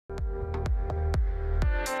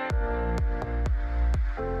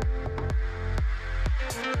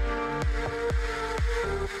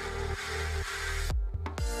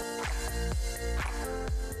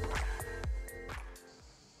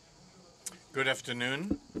Good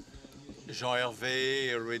afternoon.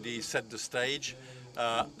 Jean-Hervé already set the stage.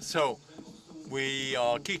 So we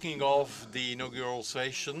are kicking off the inaugural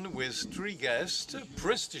session with three guests,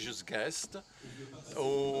 prestigious guests.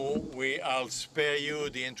 I'll spare you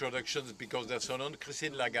the introductions because they're so known.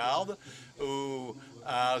 Christine Lagarde, who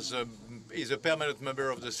is a permanent member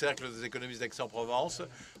of the Cercle des économistes d'Aix-en-Provence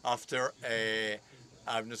after a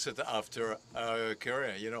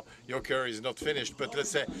career. You know, your career is not finished, but let's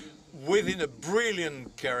say within a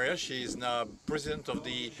brilliant career, she is now president of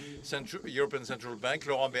the European Central Bank.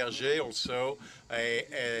 Laurent Berger, also,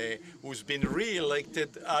 who's been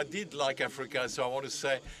re-elected. I did like Africa, so I want to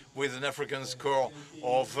say with an African score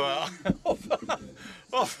of,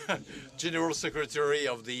 of General Secretary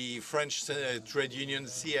of the French trade union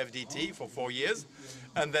CFDT for 4 years,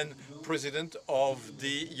 and then president of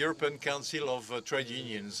the European Council of Trade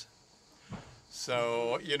Unions.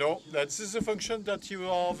 So, you know, this is a function that you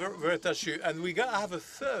are very, very attached to. And we have a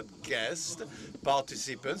third guest,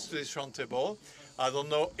 participants to this roundtable. I don't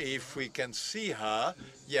know if we can see her.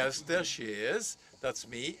 Yes, there she is. That's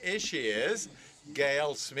me. Here she is,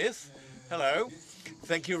 Gayle Smith. Hello.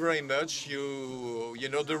 Thank you very much. You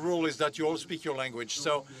know, the rule is that you all speak your language.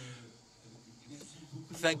 So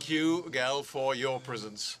thank you, Gayle, for your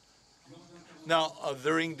presence. Now,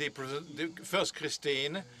 during the first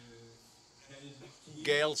Christine,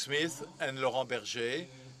 Gayle Smith and Laurent Berger,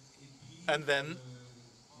 and then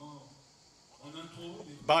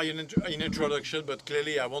by an introduction, but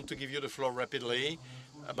clearly I want to give you the floor rapidly.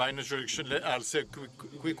 By an introduction, I'll say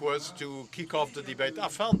quick words to kick off the debate. I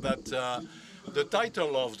found that the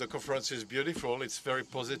title of the conference is beautiful. It's very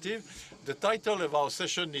positive. The title of our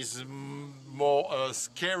session is more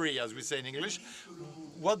scary, as we say in English.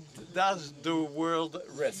 What does the world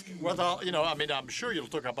risk? What are, you know, I mean, I'm sure you'll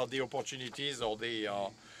talk about the opportunities or the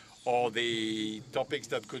topics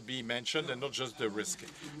that could be mentioned and not just the risk.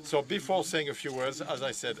 So before saying a few words, as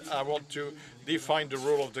I said, I want to define the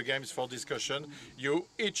rule of the games for discussion. You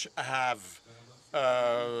each have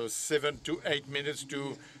 7 to 8 minutes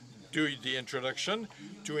to do the introduction.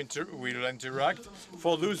 We'll interact.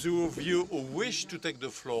 For those of you who wish to take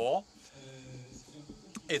the floor,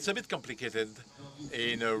 it's a bit complicated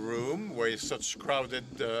in a room where it's such crowded.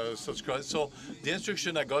 So the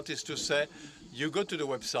instruction I got is to say, you go to the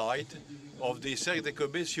website of the Cercle des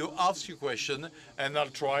économistes, you ask your question, and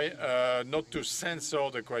I'll try not to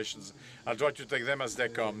censor the questions. I'll try to take them as they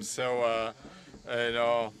come. So, you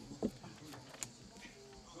know.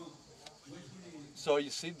 So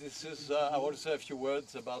you see, this is, I want to say a few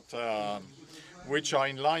words about which are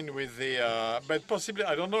in line with the, but possibly,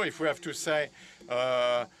 I don't know if we have to say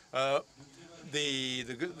the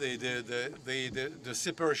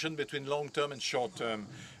separation between long-term and short-term,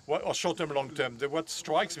 or short-term, long-term. What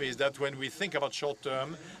strikes me is that when we think about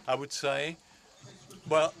short-term, I would say,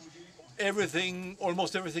 well,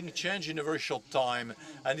 almost everything changed in a very short time,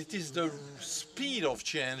 and it is the speed of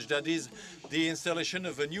change that is the installation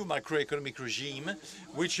of a new macroeconomic regime,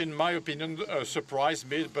 which in my opinion surprised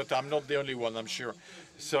me, but I'm not the only one, I'm sure.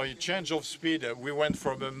 So a change of speed, we went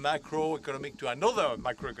from a macroeconomic to another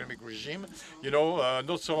macroeconomic regime. You know,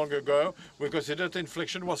 not so long ago, we considered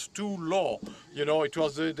inflation was too low. You know, it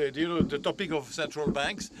was the topic of central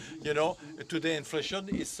banks. You know, today inflation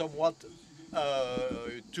is somewhat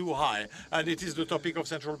too high, and it is the topic of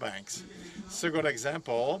central banks. Second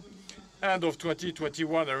example, end of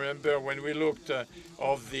 2021, I remember when we looked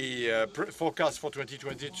of the forecast for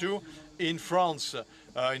 2022, in France,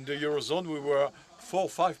 in the Eurozone, we were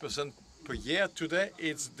 4–5% per year. Today,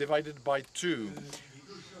 it's divided by 2.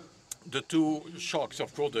 The two shocks,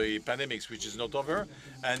 of course, the pandemics, which is not over,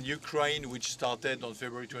 and Ukraine, which started on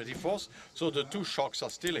February 24th. So the two shocks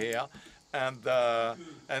are still here. And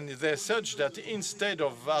they're such that instead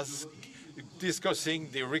of us discussing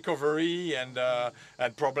the recovery and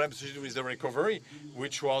problems with the recovery,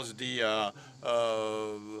 which was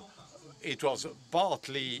it was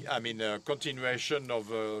partly, I mean, a continuation of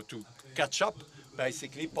to catch up,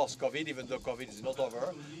 basically post-COVID, even though COVID is not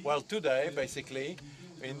over. Well, today, basically,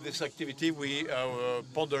 in this activity, we are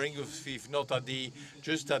pondering if not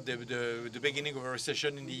just at the beginning of a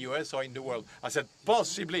recession in the US or in the world. I said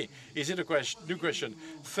possibly. Is it a new question?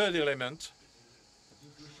 Third element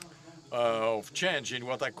of change in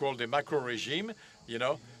what I call the macro regime. You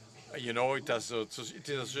know, it is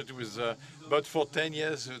associated with. But for 10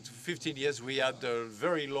 years, 15 years, we had a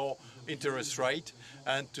very low interest rate,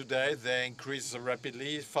 and today they increase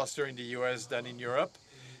rapidly, faster in the US than in Europe.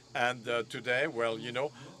 And today, well, you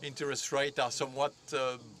know, interest rates are somewhat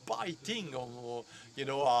biting, or you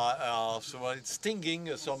know, so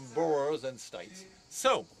stinging some borrowers and states.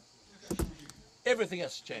 So everything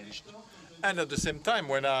has changed. And at the same time,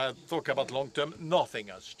 when I talk about long term, nothing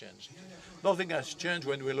has changed. Nothing has changed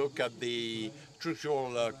when we look at the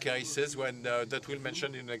structural cases that we'll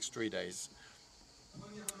mention in the next 3 days.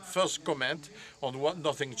 First comment on what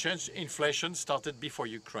nothing changed. Inflation started before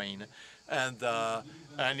Ukraine. And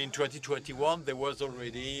in 2021, there was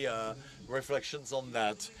already reflections on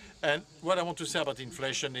that. And what I want to say about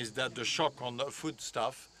inflation is that the shock on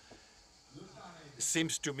foodstuff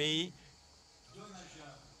seems to me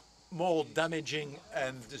more damaging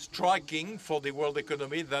and striking for the world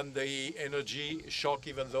economy than the energy shock,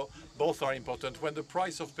 even though both are important. When the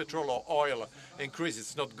price of petrol or oil increases,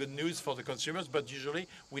 it's not good news for the consumers, but usually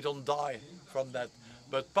we don't die from that.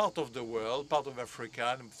 But part of the world, part of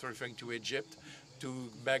Africa, I'm referring to Egypt, to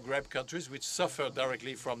Maghreb countries, which suffer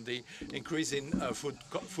directly from the increase in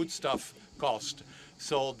foodstuff cost.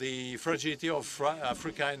 So the fragility of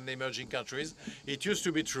Africa and emerging countries, it used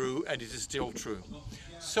to be true, and it is still true.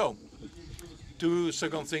 So, two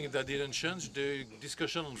second things that didn't change, the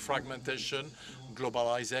discussion on fragmentation,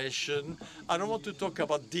 globalization. I don't want to talk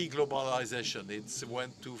about deglobalization. It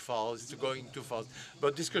went too far, it's going too fast.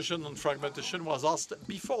 But discussion on fragmentation was asked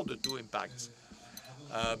before the two impacts,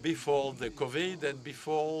 before the COVID and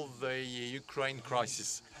before the Ukraine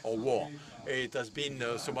crisis or war. It has been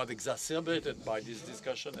somewhat exacerbated by this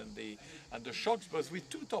discussion and the shocks, but with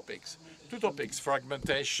two topics.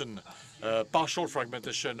 Fragmentation, partial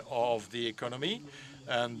fragmentation of the economy,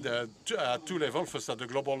 and at two levels, first at the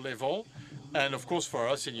global level, and of course for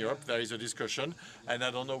us in Europe there is a discussion, and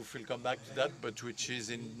I don't know if we'll come back to that, but which is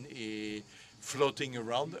floating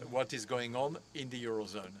around what is going on in the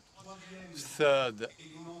Eurozone. Third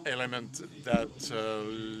element that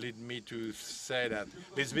leads me to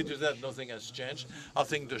that nothing has changed. I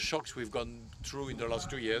think the shocks we've gone through in the last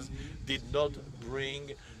 2 years did not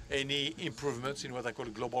bring any improvements in what I call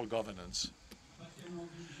global governance.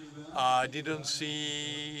 I didn't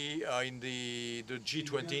see in the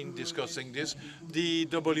G20 discussing this, the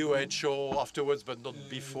WHO afterwards, but not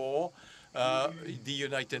before, the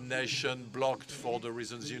United Nations blocked for the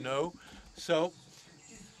reasons you know. So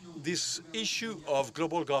this issue of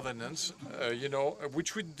global governance,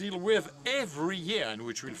 which we deal with every year and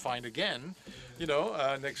which we'll find again, the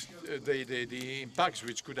impacts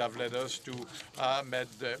which could have led us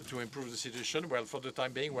to improve the situation. Well, for the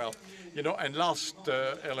time being, and last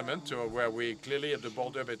element where we clearly at the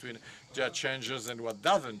border between what changes and what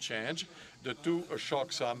doesn't change, the two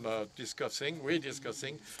shocks we're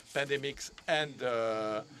discussing, pandemics and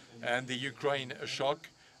the Ukraine shock.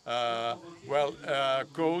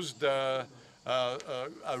 Caused a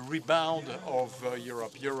rebound of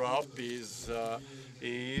Europe. Europe is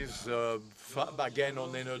again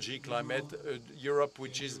on energy, climate. Europe,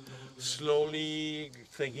 which is slowly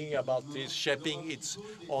thinking about this, shaping its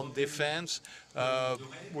own defense,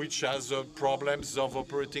 which has problems of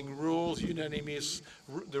operating rules,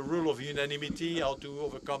 the rule of unanimity, how to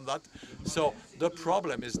overcome that. So the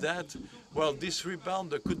problem is that, well, this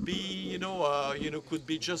rebound could be, could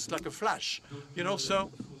be just like a flash, So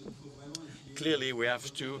clearly, we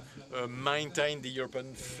have to maintain the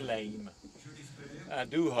European flame. I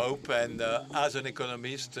do hope, and as an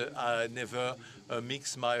economist, I never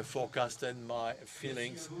mix my forecast and my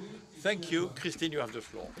feelings. Thank you. Christine, you have the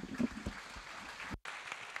floor.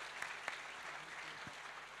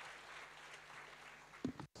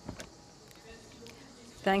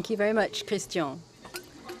 Thank you very much, Christian.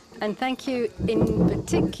 And thank you in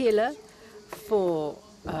particular for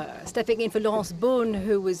stepping in for Laurent Beaune,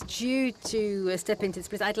 who was due to step into this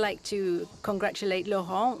place. I'd like to congratulate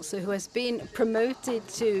Laurent, who has been promoted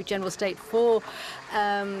to General State for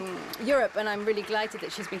Europe, and I'm really delighted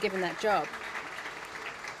that she's been given that job.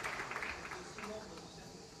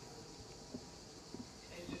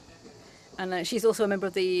 And she's also a member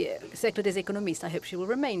of the Cercle des économistes. I hope she will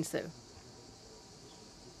remain so.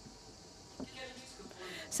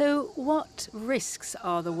 So what risks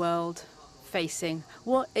are the world facing?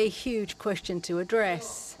 What a huge question to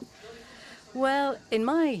address. Well, in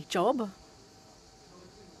my job,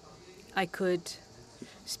 I could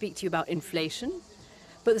speak to you about inflation,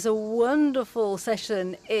 but there's a wonderful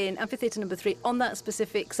session in Amphitheatre number 3 on that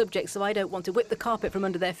specific subject, so I don't want to whip the carpet from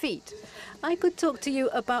under their feet. I could talk to you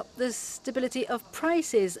about the stability of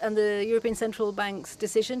prices and the European Central Bank's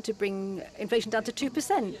decision to bring inflation down to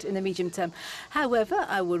 2% in the medium term. However,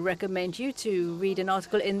 I would recommend you to read an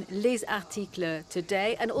article in Les Articles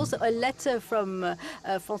today, and also a letter from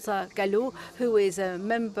François Gallo, who is a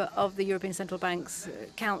member of the European Central Bank's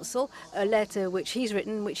Council, a letter which he's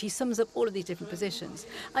written, which he sums up all of these different positions.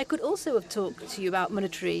 I could also have talked to you about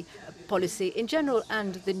monetary policy in general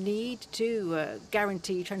and the need to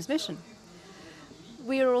guarantee transmission.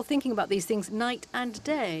 we are all thinking about these things night and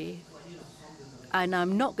day. And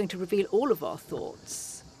I'm not going to reveal all of our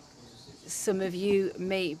thoughts. Some of you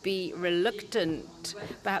may be reluctant.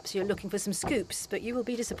 Perhaps you're looking for some scoops, but you will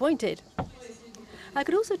be disappointed. I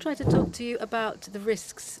could also try to talk to you about the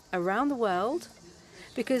risks around the world,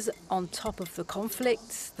 because on top of the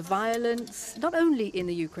conflicts, the violence, not only in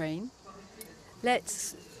the Ukraine,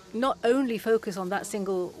 let's not only focus on that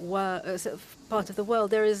single part of the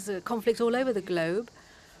world. There is a conflict all over the globe,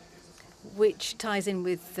 which ties in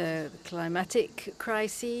with climatic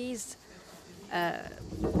crises,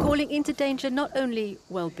 calling into danger not only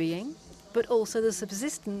well-being, but also the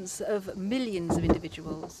subsistence of millions of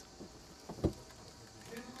individuals.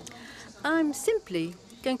 I'm simply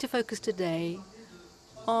going to focus today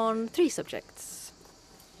on 3 subjects,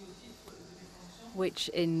 which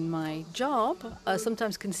in my job are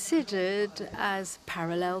sometimes considered as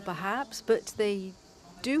parallel perhaps, but they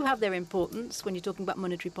do have their importance when you're talking about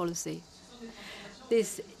monetary policy.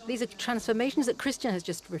 These are transformations that Christian has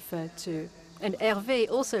just referred to, and Hervé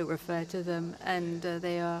also referred to them, and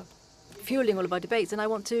they are fueling all of our debates. And I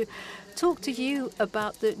want to talk to you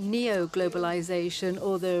about the neo-globalization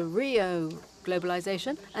or the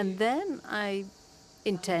Rio-globalization, and then I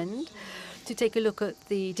intend to take a look at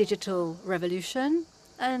the digital revolution,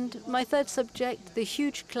 and my third subject, the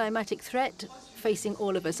huge climatic threat facing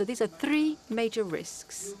all of us. So these are 3 major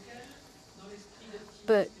risks.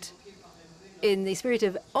 But in the spirit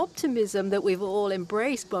of optimism that we've all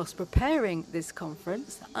embraced whilst preparing this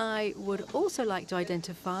conference, I would also like to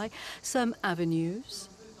identify some avenues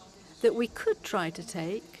that we could try to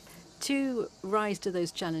take to rise to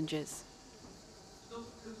those challenges.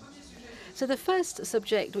 So the first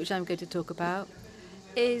subject which I'm going to talk about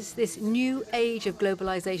is this new age of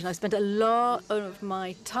globalization. I spent a lot of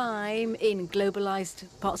my time in globalized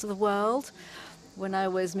parts of the world when I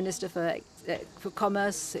was Minister for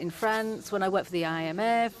Commerce in France, when I worked for the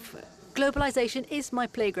IMF. Globalization is my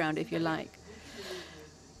playground, if you like.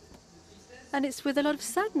 And it's with a lot of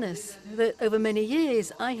sadness that over many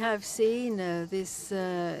years I have seen this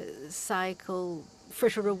cycle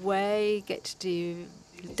fritter away, get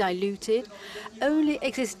diluted, only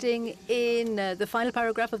existing in the final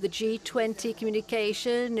paragraph of the G20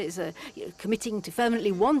 communication is committing to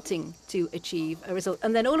permanently wanting to achieve a result.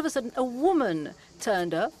 And then all of a sudden a woman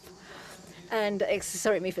turned up, and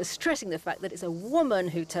sorry me for stressing the fact that it's a woman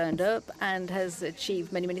who turned up and has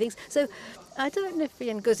achieved many, many things. So I don't know if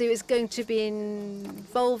Yann Gozu is going to be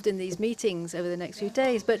involved in these meetings over the next few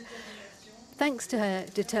days, but thanks to her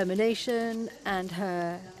determination and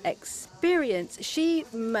her experience, she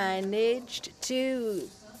managed to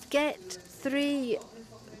get 3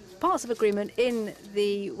 parts of agreement in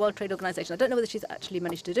the World Trade Organization. I don't know whether she's actually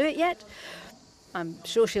managed to do it yet. I'm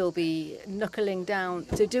sure she'll be knuckling down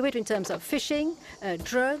to do it in terms of fishing,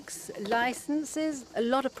 drugs, licenses. A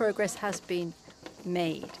lot of progress has been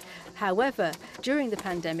made. However, during the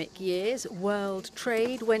pandemic years, world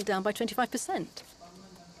trade went down by 25%.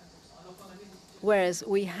 Whereas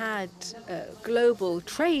we had global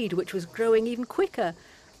trade, which was growing even quicker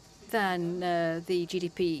than the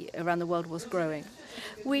GDP around the world was growing.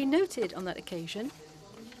 We noted on that occasion,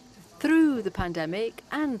 through the pandemic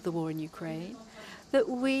and the war in Ukraine, that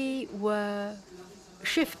we were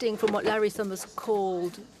shifting from what Larry Summers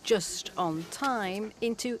called just on time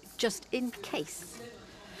into just in case.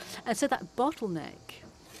 And so that bottleneck,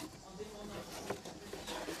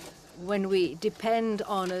 when we depend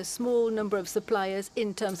on a small number of suppliers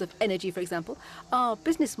in terms of energy, for example, our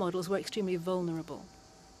business models were extremely vulnerable.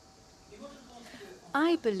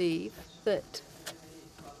 I believe that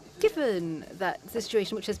given that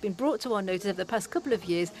situation which has been brought to our notice over the past couple of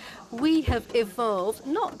years, we have evolved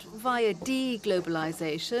not via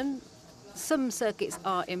deglobalization. Some circuits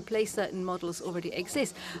are in place, certain models already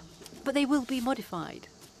exist, but they will be modified.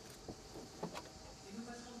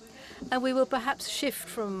 And we will perhaps shift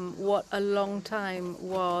from what a long time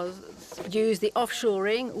was used, the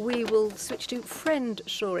offshoring, we will switch to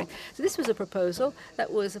friend-shoring. So this was a proposal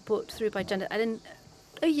that was put through by Janet Allen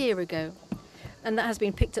a year ago, and that has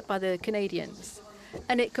been picked up by the Canadians.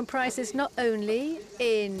 And it comprises not only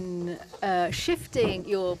in shifting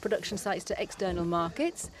your production sites to external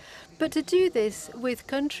markets, but to do this with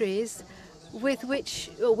countries with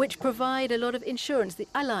which provide a lot of insurance, the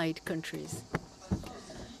allied countries.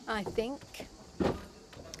 I think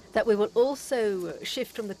that we will also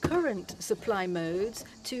shift from the current supply modes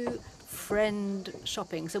to friend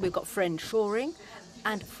shopping. So we've got friend shoring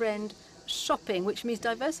and friend shopping, which means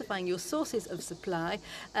diversifying your sources of supply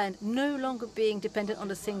and no longer being dependent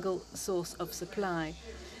on a single source of supply.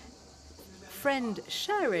 Friend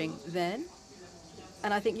sharing, then,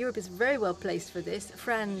 and I think Europe is very well placed for this,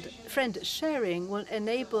 friend sharing will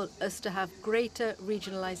enable us to have greater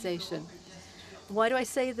regionalization. Why do I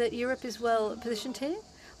say that Europe is well positioned here?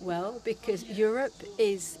 Well, because Europe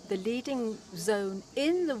is the leading zone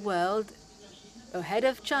in the world, ahead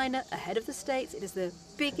of China, ahead of the States. It is the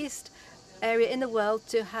biggest area in the world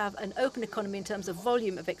to have an open economy in terms of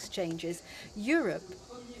volume of exchanges. Europe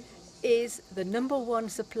is the #1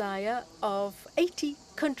 supplier of 80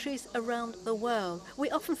 countries around the world. We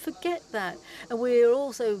often forget that, and we're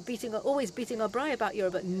also always beating our bra about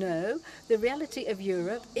Europe. But no, the reality of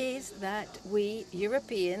Europe is that we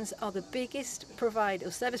Europeans are the biggest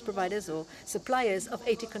service providers or suppliers of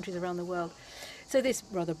 80 countries around the world. So this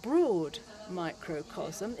rather broad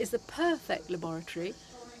microcosm is the perfect laboratory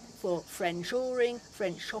for friendshoring,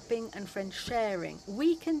 friend shopping, and friend sharing.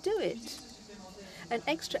 We can do it. An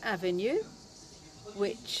extra avenue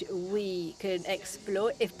which we can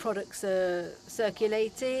explore if products are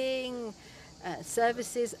circulating,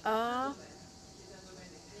 services are.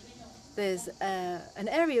 There's an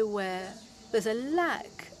area where there's a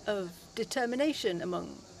lack of determination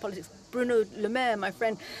among politics. Bruno Le Maire, my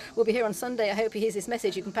friend, will be here on Sunday. I hope he hears this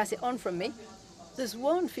message. You can pass it on from me. There's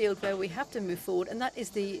one field where we have to move forward, and that is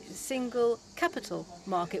the single capital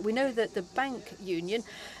market. We know that the bank union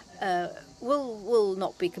will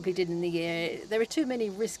not be completed in the year. There are too many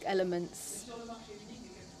risk elements.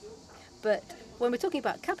 But when we're talking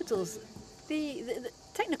about capitals, the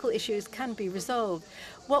technical issues can be resolved.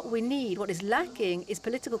 What we need, what is lacking, is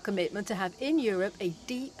political commitment to have in Europe a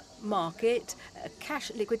deep market, a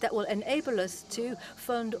cash liquid that will enable us to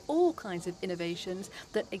fund all kinds of innovations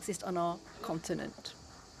that exist on our continent.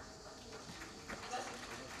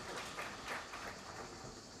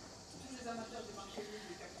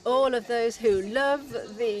 All of those who love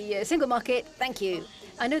the single market, thank you.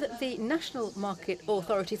 I know that the national market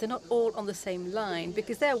authorities are not all on the same line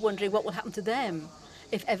because they're wondering what will happen to them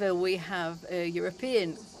if ever we have a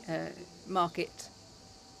European market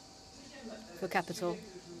for capital.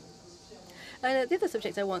 The other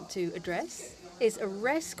subject I want to address is a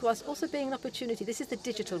risk whilst also being an opportunity. This is the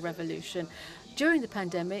digital revolution. During the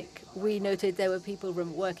pandemic, we noted there were people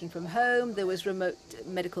working from home, there was remote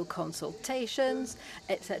medical consultations,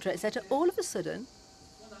 etc., etc. All of a sudden,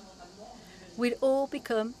 we'd all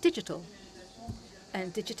become digital.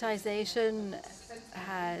 And digitization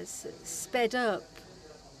has sped up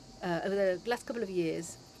over the last couple of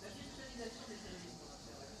years.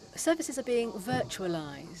 Services are being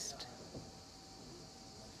virtualized.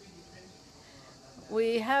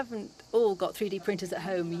 We haven't all got 3D printers at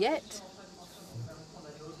home yet,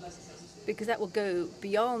 because that will go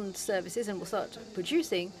beyond services and will start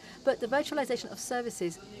producing. But the virtualization of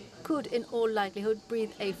services could, in all likelihood,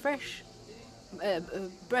 breathe a fresh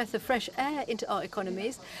breath of fresh air into our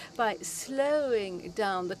economies by slowing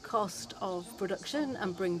down the cost of production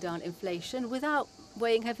and bring down inflation without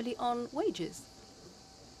weighing heavily on wages.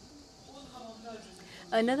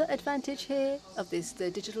 Another advantage here of this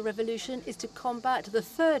digital revolution is to combat the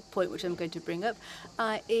third point, which I'm going to bring up,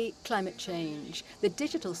 i.e. climate change. The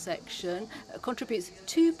digital section contributes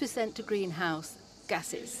 2% to greenhouse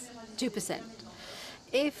gases, 2%.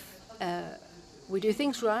 If we do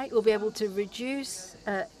things right, we'll be able to reduce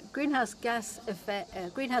greenhouse gas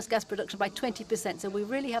production by 20%. So we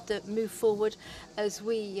really have to move forward as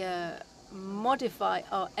we modify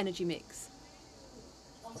our energy mix.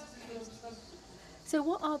 So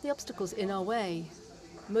what are the obstacles in our way?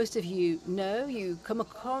 Most of you know, you come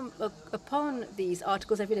upon these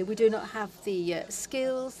articles every day. We do not have the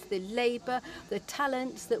skills, the labor, the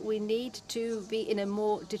talents that we need to be in a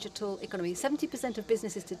more digital economy. 70% of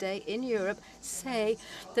businesses today in Europe say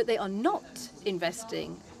that they are not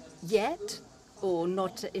investing yet, or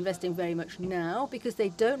not investing very much now, because they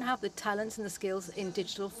don't have the talents and the skills in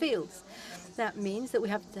digital fields. That means that we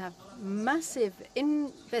have to have massive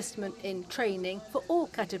investment in training for all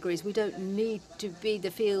categories. We don't need to be the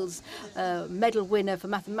field's medal winner for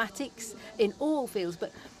mathematics in all fields,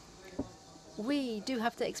 but we do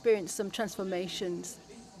have to experience some transformations.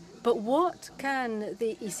 But what can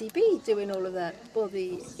the ECB do in all of that? Well,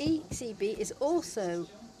 the ECB is also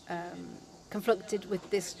confronted with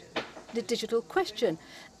the digital question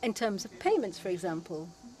in terms of payments, for example.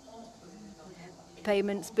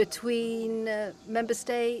 Payments between member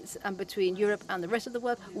states and between Europe and the rest of the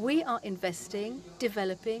world. We are investing,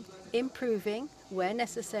 developing, improving where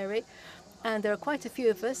necessary, and there are quite a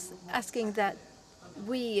few of us asking that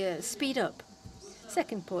we speed up.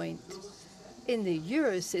 Second point, in the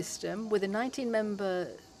Euro system, with the 19 member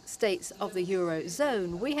states of the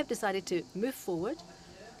Eurozone, we have decided to move forward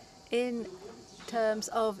in terms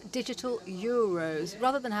of digital euros.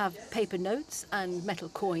 Rather than have paper notes and metal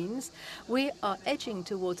coins, we are edging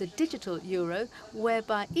towards a digital euro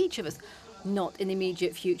whereby each of us, not in the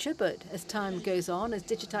immediate future, but as time goes on, as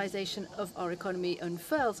digitization of our economy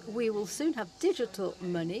unfurls, we will soon have digital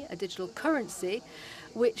money, a digital currency,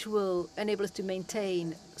 which will enable us to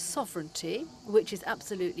maintain sovereignty, which is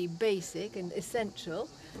absolutely basic and essential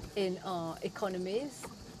in our economies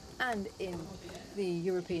and in the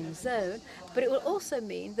European zone. But it will also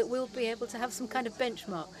mean that we'll be able to have some kind of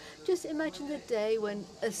benchmark. Just imagine the day when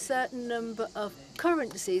a certain number of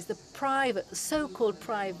currencies, the private, so-called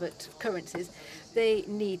private currencies, they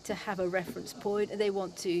need to have a reference point and they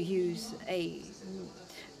want to use a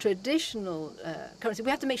traditional currency.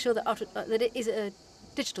 We have to make sure that, that it is a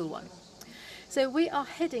digital one. So we are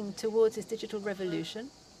heading towards this digital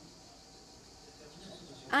revolution,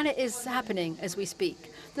 and it is happening as we speak.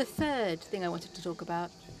 The third thing I wanted to talk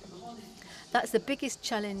about, that's the biggest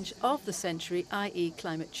challenge of the century, i.e.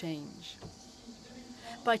 climate change.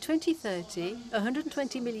 By 2030,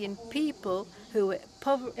 120 million people who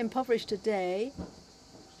are impoverished today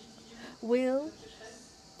will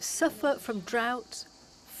suffer from drought,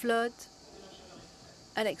 flood,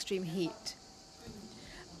 and extreme heat.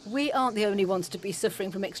 We aren't the only ones to be suffering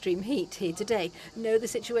from extreme heat here today. No, the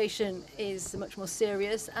situation is much more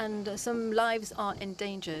serious and some lives are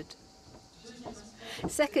endangered.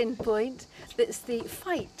 Second point, that's the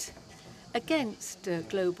fight against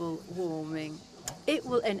global warming. It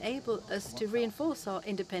will enable us to reinforce our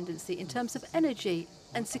independency in terms of energy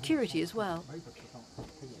and security as well.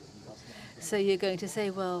 So you're going to say,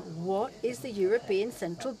 well, what is the European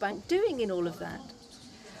Central Bank doing in all of that?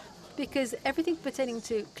 Because everything pertaining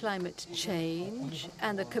to climate change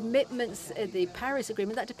and the commitments, the Paris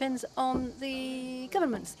Agreement, that depends on the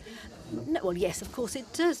governments. No, well, yes, of course,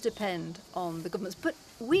 it does depend on the governments, but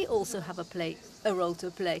we also have a role to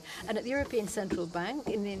play. And at the European Central Bank,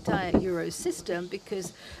 in the entire Euro system,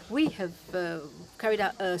 because we have carried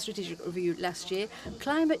out a strategic review last year,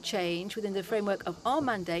 climate change within the framework of our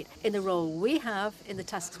mandate, in the role we have, in the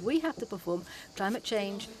tasks we have to perform, climate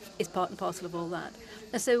change is part and parcel of all that.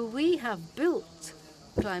 And so we have built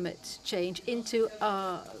climate change into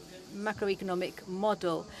our macroeconomic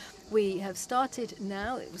model. We have started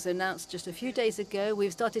now, it was announced just a few days ago,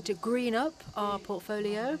 we've started to green up our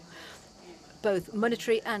portfolio, both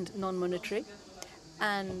monetary and non-monetary,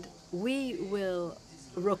 and we will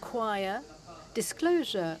require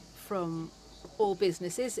disclosure from all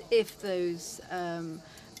businesses if those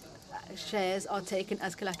shares are taken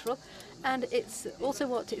as collateral. And it's also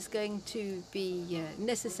what is going to be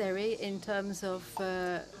necessary in terms of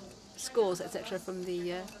scores, etc., from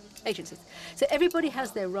the agencies. So everybody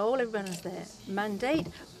has their role, everyone has their mandate,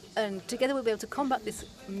 and together we'll be able to combat this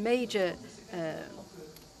major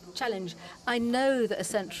challenge. I know that a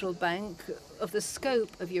central bank of the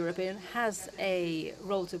scope of European has a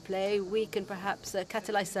role to play. We can perhaps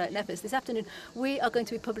catalyze certain efforts. This afternoon, we are going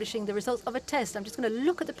to be publishing the results of a test. I'm just going to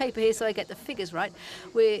look at the paper here so I get the figures right.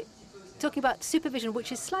 We're talking about supervision,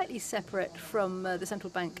 which is slightly separate from the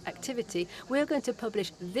central bank activity. We're going to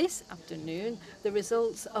publish this afternoon the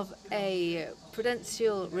results of a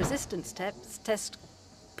prudential resistance test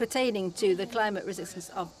pertaining to the climate resistance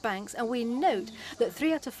of banks, and we note that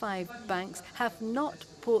 3 out of 5 banks have not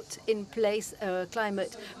put in place a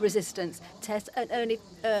climate resistance test, and only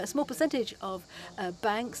a small percentage of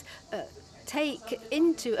banks take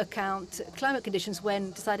into account climate conditions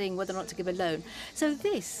when deciding whether or not to give a loan. So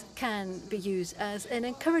this can be used as an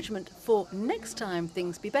encouragement for next time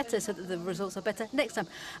things be better, so that the results are better next time.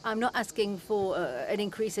 I'm not asking for an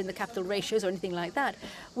increase in the capital ratios or anything like that.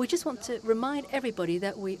 We just want to remind everybody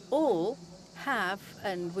that we all have,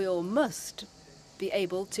 and we all must be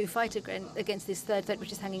able to fight against this third threat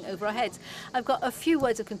which is hanging over our heads. I've got a few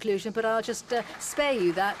words of conclusion, but I'll just spare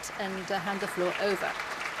you that and hand the floor over.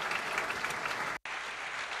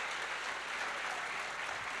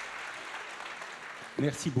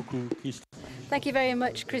 Merci beaucoup, Christine. Thank you very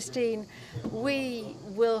much, Christine. We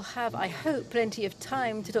will have, I hope, plenty of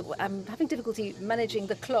time to talk. I'm having difficulty managing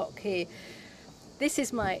the clock here. This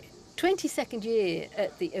is my 22nd year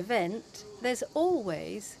at the event. There's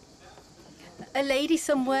always a lady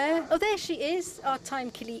somewhere. Oh, there she is, our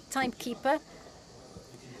timekeeper.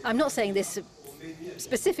 I'm not saying this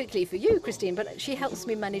specifically for you, Christine, but she helps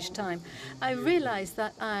me manage time. I realized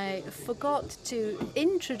that I forgot to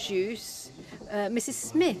introduce Mrs.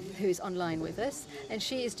 Smith, who's online with us, and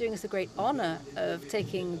she is doing us the great honor of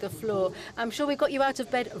taking the floor. I'm sure we got you out of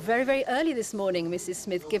bed very, very early this morning, Mrs.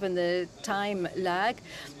 Smith, given the time lag.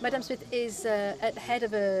 Madame Smith is at head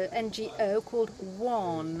of a NGO called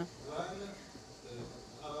WAN.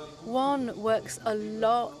 One works a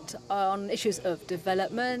lot on issues of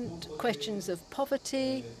development, questions of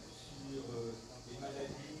poverty,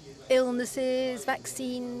 illnesses,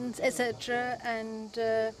 vaccines, etc.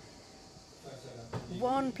 And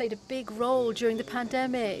one played a big role during the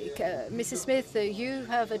pandemic. Mrs. Smith, you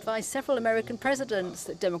have advised several American presidents,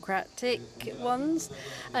 Democratic ones,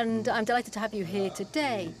 and I'm delighted to have you here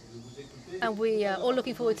today. And we are all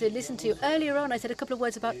looking forward to listening to you. Earlier on, I said a couple of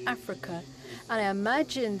words about Africa, and I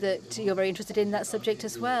imagine that you're very interested in that subject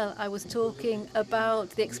as well. I was talking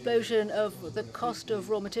about the explosion of the cost of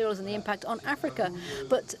raw materials and the impact on Africa,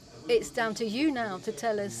 but it's down to you now to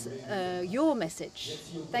tell us your message.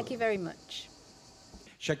 Thank you very much.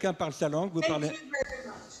 Chacun parle sa langue, vous parlez. Thank you very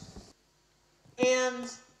much. And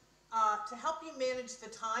to help you manage the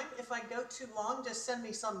time, if I go too long, just send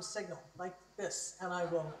me some signal like this, and I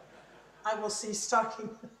will cease talking.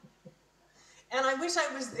 And I wish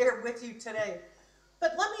I was there with you today.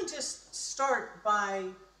 But let me just start by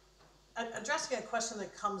addressing a question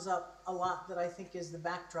that comes up a lot that I think is the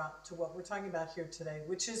backdrop to what we're talking about here today,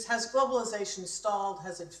 which is, has globalization stalled?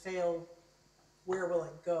 Has it failed? Where will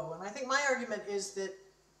it go? And I think my argument is that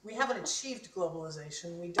we haven't achieved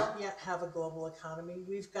globalization. We don't yet have a global economy.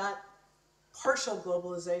 We've got partial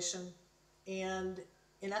globalization and,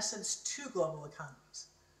 in essence, two global economies.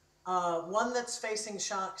 One that's facing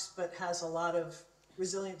shocks but has a lot of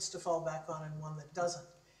resilience to fall back on, and one that doesn't.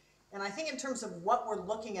 And I think in terms of what we're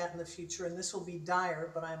looking at in the future, and this will be dire,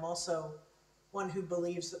 but I'm also one who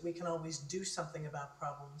believes that we can always do something about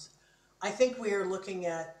problems. I think we are looking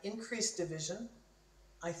at increased division.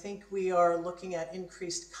 I think we are looking at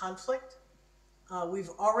increased conflict.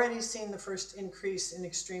 We've already seen the first increase in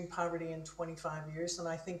extreme poverty in 25 years, and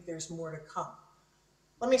I think there's more to come.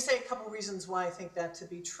 Let me say a couple reasons why I think that to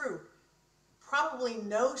be true. Probably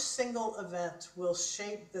no single event will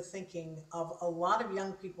shape the thinking of a lot of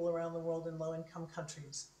young people around the world in low-income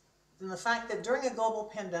countries than the fact that during a global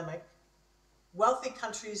pandemic, wealthy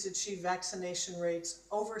countries achieve vaccination rates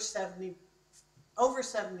over 70%,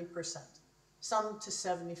 some to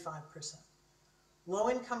 75%.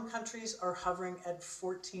 Low-income countries are hovering at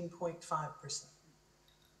 14.5%.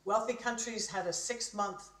 Wealthy countries had a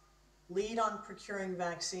 6-month lead on procuring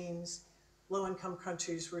vaccines. Low-income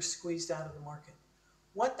countries were squeezed out of the market.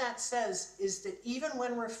 What that says is that even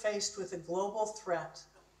when we're faced with a global threat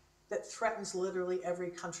that threatens literally every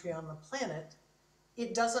country on the planet,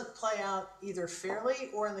 it doesn't play out either fairly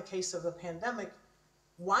or, in the case of a pandemic,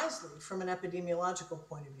 wisely from an epidemiological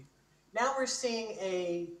point of view. Now we're seeing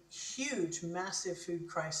a huge, massive food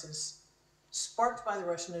crisis sparked by the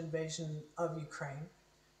Russian invasion of Ukraine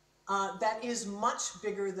that is much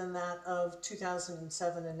bigger than that of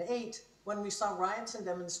 2007 and 2008, when we saw riots and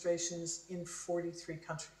demonstrations in 43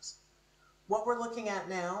 countries. What we're looking at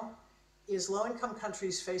now is low-income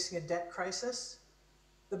countries facing a debt crisis,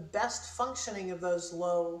 the best functioning of those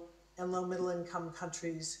low and low middle-income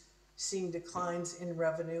countries seeing declines in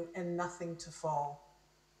revenue and nothing to fall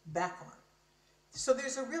back on. So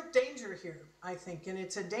there's a real danger here, I think, and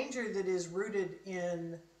it's a danger that is rooted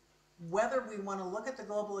in whether we want to look at the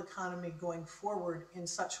global economy going forward in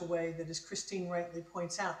such a way that, as Christine rightly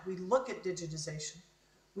points out, we look at digitization,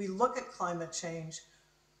 we look at climate change,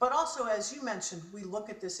 but also, as you mentioned, we look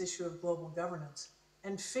at this issue of global governance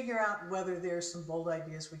and figure out whether there's some bold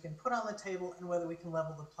ideas we can put on the table and whether we can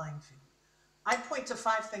level the playing field. I'd point to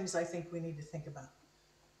 5 things I think we need to think about.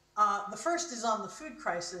 The first is on the food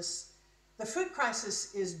crisis. The food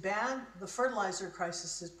crisis is bad. The fertilizer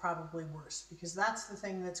crisis is probably worse, because that's the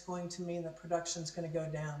thing that's going to mean that production is going to go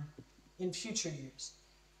down in future years.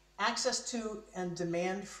 Access to and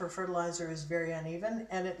demand for fertilizer is very uneven,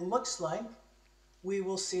 and it looks like we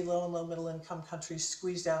will see low and low middle income countries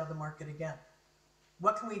squeezed out of the market again.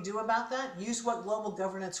 What can we do about that? Use what global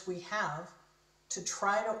governance we have to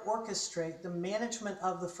try to orchestrate the management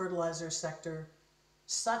of the fertilizer sector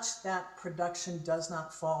such that production does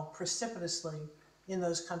not fall precipitously in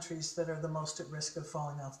those countries that are the most at risk of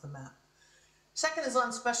falling off the map. Second is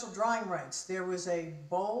on special drawing rights. There was a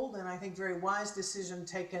bold and I think very wise decision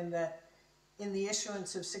taken that in the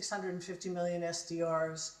issuance of 650 million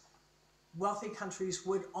SDRs, wealthy countries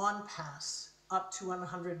would on-pass up to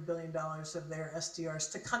 $100 billion of their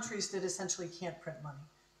SDRs to countries that essentially can't print money,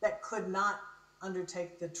 that could not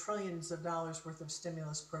undertake the trillions of dollars worth of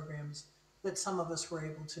stimulus programs that some of us were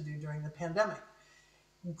able to do during the pandemic.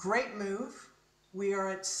 Great move. We are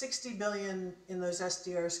at 60 billion in those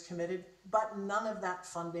SDRs committed, but none of that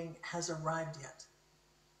funding has arrived yet.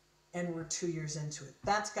 And we're 2 years into it.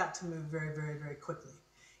 That's got to move very, very, very quickly.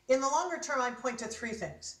 In the longer term, I point to 3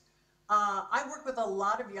 things. I work with a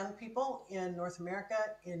lot of young people in North America,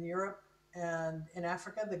 in Europe, And in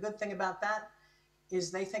Africa, the good thing about that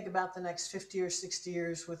is they think about the next 50 or 60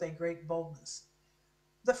 years with a great boldness.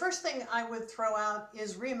 The first thing I would throw out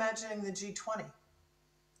is reimagining the G20.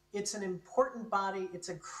 It's an important body. It's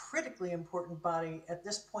a critically important body at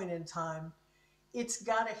this point in time. It's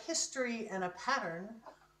got a history and a pattern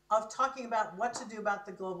of talking about what to do about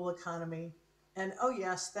the global economy. And oh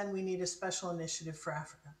yes, then we need a special initiative for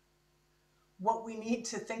Africa. What we need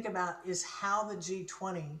to think about is how the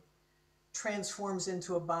G20 transforms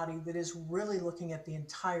into a body that is really looking at the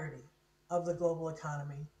entirety of the global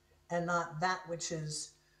economy and not that which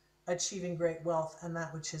is achieving great wealth and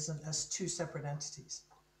that which isn't, as two separate entities.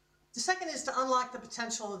 The second is to unlock the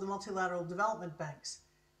potential of the multilateral development banks.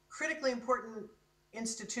 Critically important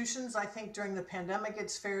institutions. I think during the pandemic,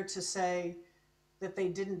 it's fair to say that they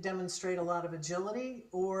didn't demonstrate a lot of agility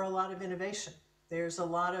or a lot of innovation. There's a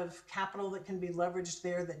lot of capital that can be leveraged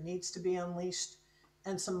there that needs to be unleashed,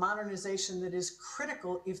 and some modernization that is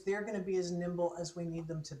critical if they're going to be as nimble as we need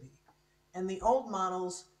them to be. And the old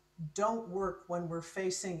models don't work when we're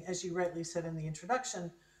facing, as you rightly said in the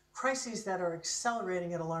introduction, crises that are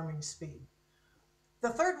accelerating at alarming speed. The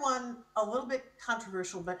third one, a little bit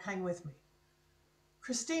controversial, but hang with me.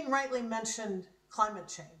 Christine rightly mentioned climate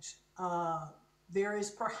change. There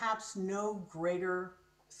is perhaps no greater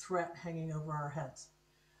threat hanging over our heads.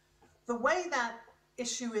 The way that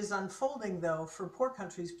issue is unfolding, though, for poor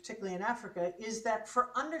countries, particularly in Africa, is that for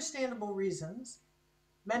understandable reasons,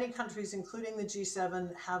 many countries, including the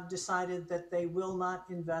G7, have decided that they will not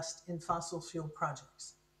invest in fossil fuel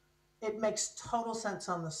projects. It makes total sense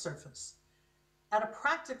on the surface. At a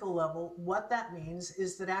practical level, what that means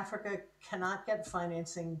is that Africa cannot get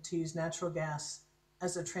financing to use natural gas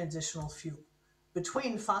as a transitional fuel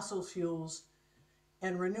between fossil fuels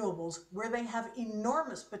and renewables, where they have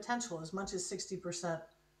enormous potential, as much as 60%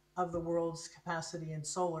 of the world's capacity in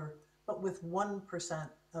solar, but with 1%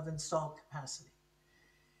 of installed capacity.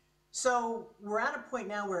 So we're at a point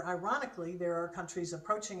now where, ironically, there are countries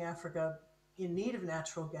approaching Africa in need of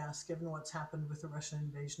natural gas, given what's happened with the Russian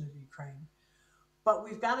invasion of Ukraine. But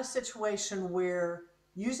we've got a situation where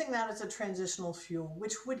using that as a transitional fuel,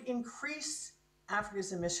 which would increase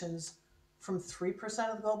Africa's emissions from 3%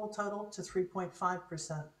 of the global total to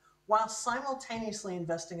 3.5%, while simultaneously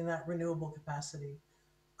investing in that renewable capacity,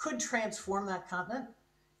 could transform that continent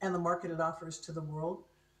and the market it offers to the world.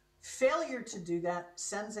 Failure to do that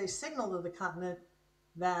sends a signal to the continent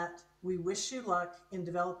that we wish you luck in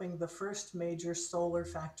developing the first major solar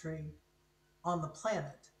factory on the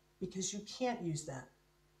planet, because you can't use that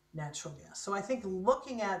natural gas. So I think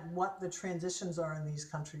looking at what the transitions are in these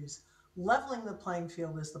countries, leveling the playing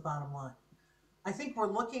field is the bottom line. I think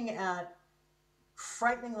we're looking at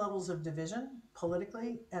frightening levels of division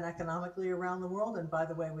politically and economically around the world, and by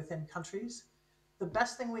the way, within countries. The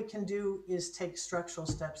best thing we can do is take structural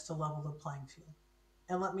steps to level the playing field.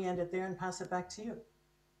 And let me end it there and pass it back to you.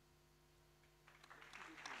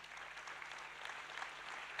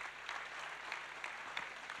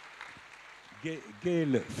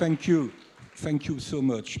 Gayle, thank you. Thank you so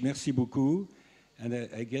much. Merci beaucoup. And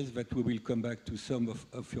I guess that we will come back to some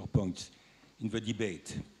of your points in the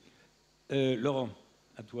debate. Laurent,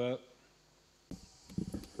 à toi.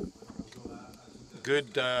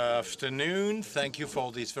 Good afternoon. Thank you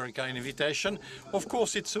for this very kind invitation. Of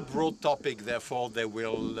course, it's a broad topic. Therefore, there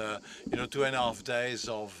will, 2.5 days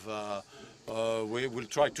of. We will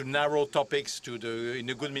try to narrow topics to in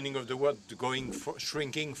the good meaning of the word,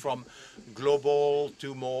 shrinking from global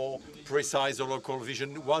to more precise or local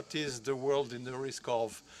vision. What is the world in the risk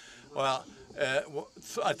of? Well,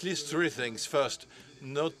 at least three things. First,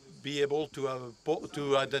 not be able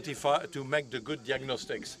to identify, to make the good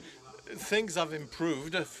diagnostics. Things have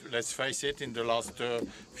improved, let's face it, in the last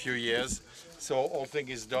few years. So all thing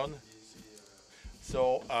is done.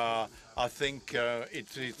 So I think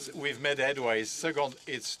we've made headways. Second,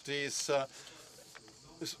 it's this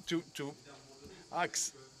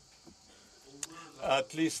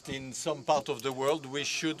at least in some part of the world, we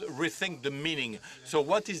should rethink the meaning. So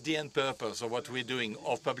what is the end purpose of what we're doing,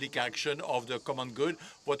 of public action, of the common good,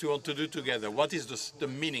 what we want to do together? What is the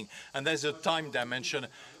meaning? And there's a time dimension.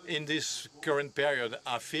 In this current period,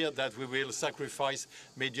 I fear that we will sacrifice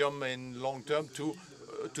medium and long term to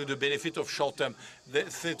the benefit of short term. The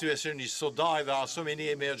situation is so dire, there are so many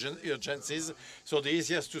urgencies, so the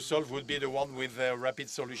easiest to solve would be the one with a rapid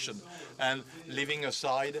solution, and leaving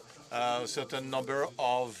aside a certain number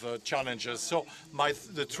of challenges. So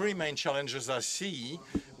the three main challenges I see,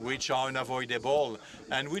 which are unavoidable,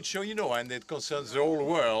 and which, and it concerns the whole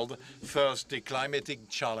world. First, the climatic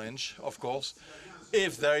challenge, of course.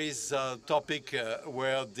 if there is a topic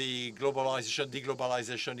where the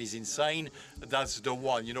deglobalization is insane, that's the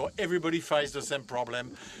one. You know, everybody faces the same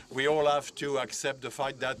problem. We all have to accept the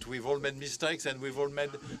fact that we've all made mistakes and we've all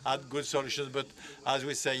had good solutions. But as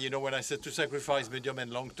we say, you know, when I said to sacrifice medium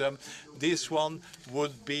and long term, this one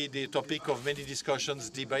would be the topic of many discussions,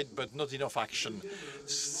 debate, but not enough action.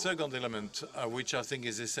 Second element, which I think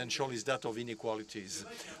is essential, is that of inequalities.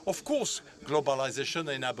 Of course, globalization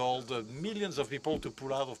enabled millions of people to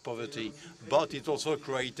pull out of poverty, but it also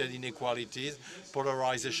created inequalities,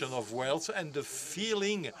 polarization of wealth, and the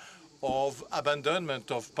feeling of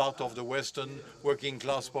abandonment of part of the Western working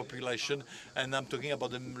class population, and I'm talking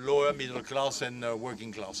about the lower middle class and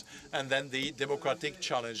working class. And then the democratic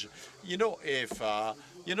challenge. You know, if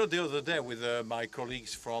you know, the other day with my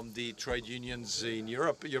colleagues from the trade unions in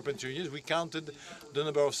Europe, European trade unions, we counted the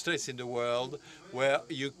number of states in the world where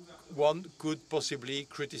one could possibly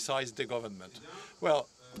criticize the government. Well,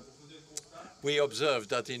 we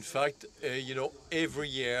observed that, in fact, you know, every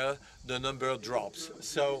year the number drops.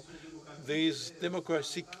 So the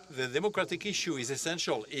democratic issue is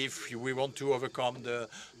essential if we want to overcome the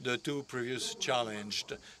two previous challenges.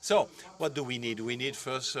 So what do we need? We need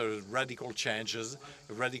first radical changes,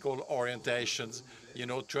 radical orientations, you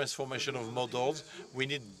know, transformation of models. We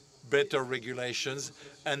need better regulations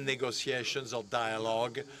and negotiations or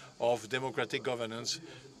dialogue of democratic governance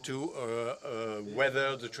to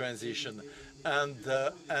weather the transition, and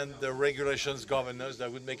the regulations governance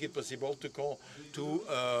that would make it possible to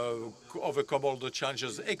overcome all the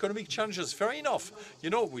challenges. Economic challenges, fair enough, you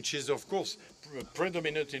know, which is of course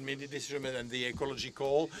predominant in many decisions, and the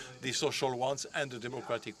ecological, the social ones, and the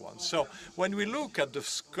democratic ones. So when we look at the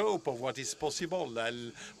scope of what is possible,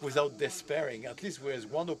 without despairing, at least there is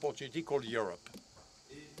one opportunity called Europe.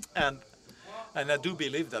 And I do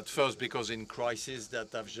believe that first, because in crises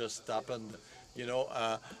that have just happened, you know,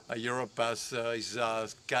 Europe is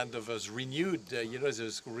kind of as renewed, you know,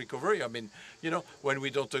 there's recovery. I mean, you know, when we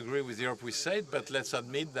don't agree with Europe, we say it, but let's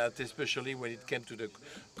admit that especially when it came to the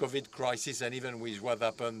COVID crisis and even with what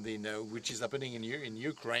happened which is happening in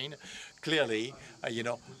Ukraine, clearly, you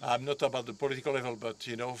know, I'm not about the political level, but,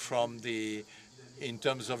 you know, in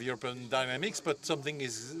terms of European dynamics, but something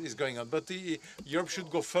is going on. But Europe should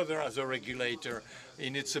go further as a regulator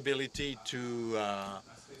in its ability to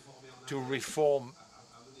reform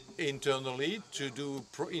internally, to do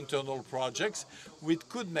internal projects, which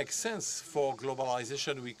could make sense for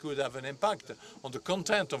globalization. We could have an impact on the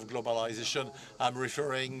content of globalization. I'm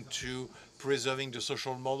referring to preserving the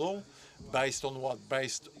social model. Based on what?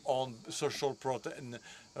 Based on social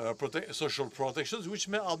protections, which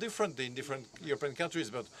are different in different European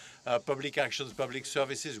countries, but public actions, public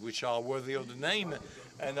services, which are worthy of the name.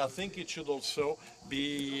 And I think it should also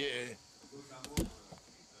be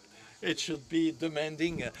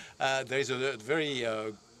demanding. There is a very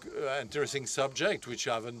interesting subject which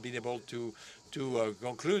I haven't been able to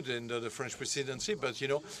conclude in the French presidency, but you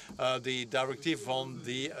know, the directive on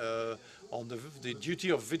the duty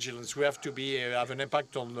of vigilance. We have to have an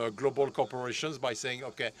impact on global corporations by saying,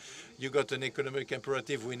 okay, you got an economic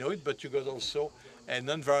imperative, we know it, but you got also an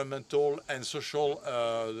environmental and social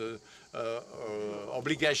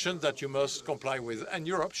obligation that you must comply with. And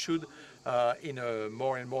Europe should, in a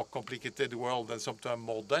more and more complicated world and sometimes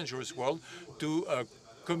more dangerous world, to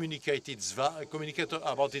communicate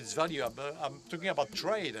about its value. I'm talking about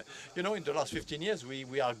trade. You know, in the last 15 years,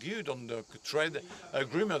 we argued on the trade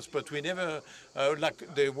agreements, but we never,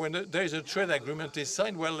 when there is a trade agreement is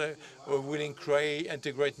signed, well, we'll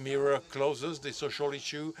integrate mirror clauses, the social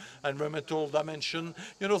issue, environmental dimension.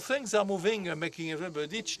 You know, things are moving, making it,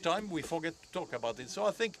 but each time we forget to talk about it. So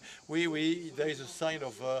I think there is a sign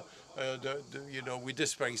of you know, we're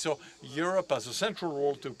despairing. So Europe has a central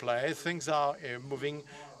role to play. Things are moving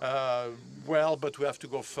well, but we have to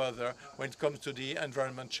go further when it comes to the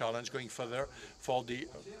environment challenge, going further for the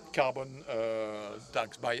carbon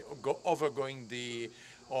tax by overgoing the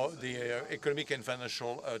economic and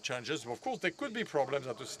financial challenges. Of course, there could be problems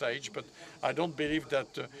at a stage, but I don't believe that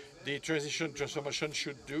the transformation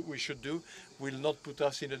we should do will not put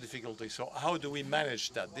us in a difficulty. So how do we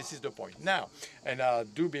manage that? This is the point. Now, and I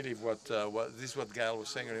do believe what this is what Gayle was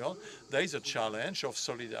saying earlier on, there is a challenge of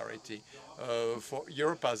solidarity. For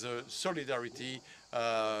Europe as a solidarity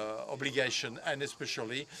obligation, and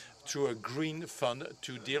especially through a green fund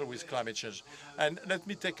to deal with climate change. And let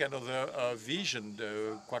me take another vision,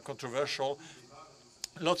 quite controversial.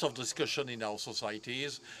 lots of discussion in our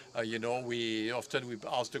societies. You know, we ask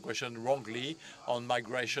the question wrongly on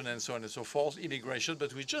migration and so on and so forth, immigration,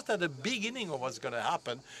 but we just at the beginning of what's going to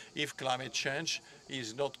happen if climate change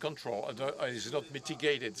is not controlled, is not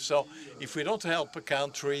mitigated. So if we don't help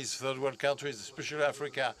countries, third world countries, especially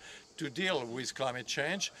Africa, to deal with climate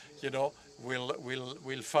change, you know,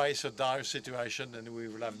 we'll face a dire situation and we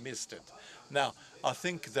will have missed it. Now, I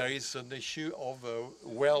think there is an issue of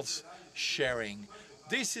wealth sharing.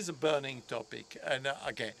 This is a burning topic, and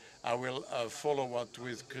again, I will follow what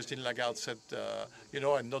with Christine Lagarde said. You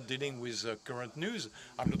know, I'm not dealing with current news.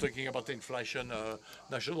 I'm not talking about inflation,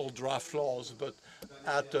 national draft laws, but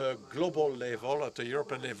at a global level, at a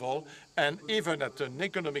European level, and even at an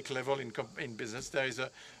economic level in business, there is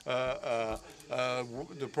the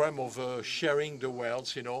problem of sharing the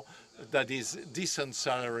wealth. You know, that is decent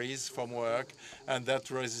salaries from work, and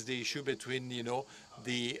that raises the issue between, you know,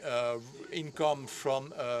 the income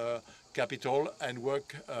from capital and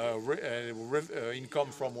work,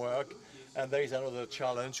 income from work. And there is another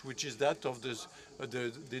challenge, which is that of the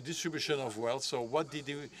distribution of wealth. So what do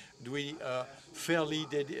we fairly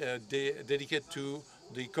dedicate to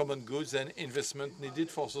the common goods and investment needed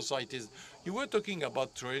for societies? You were talking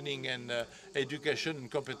about training and education and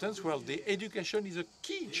competence. Well, the education is a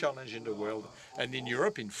key challenge in the world. And in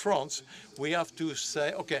Europe, in France, we have to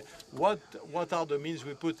say, okay, what are the means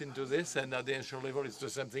we put into this? And at the national level, it's the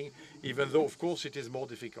same thing, even though, of course, it is more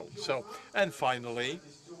difficult. So, and finally,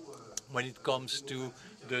 when it comes to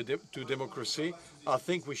democracy, I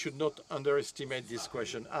think we should not underestimate this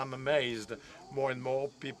question. I'm amazed more and more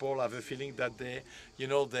people have a feeling that they're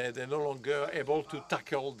no longer able to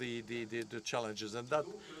tackle the challenges, and that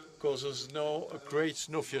creates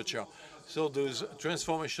no future. So those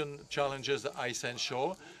transformation challenges are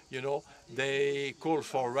essential. You know, they call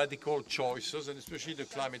for radical choices, and especially the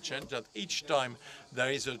climate change, that each time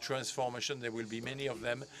there is a transformation, there will be many of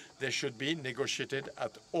them. They should be negotiated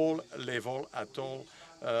at all levels,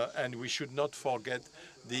 and we should not forget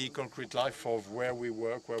the concrete life of where we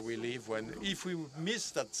work, where we live. If we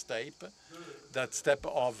miss that step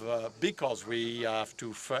of because we have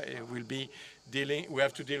to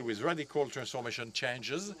deal with radical transformation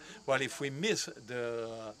changes. Well, if we miss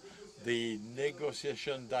the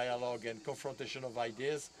negotiation, dialogue, and confrontation of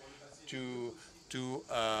ideas, so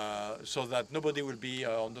that nobody will be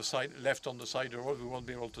left on the side of the road, we won't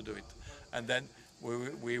be able to do it, and then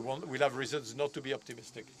we'll have reasons not to be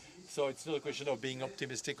optimistic. So it's not a question of being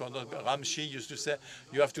optimistic or not. Ramsey used to say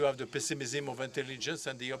you have to have the pessimism of intelligence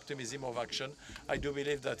and the optimism of action. I do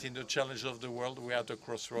believe that in the challenge of the world, we are at a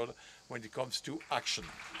crossroad when it comes to action.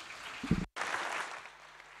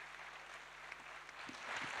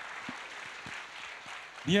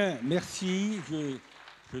 Bien, merci. Je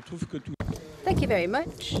trouve que tout. Thank you very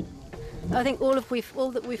much. I think all that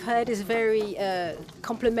we've heard is very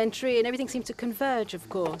complementary, and everything seems to converge, of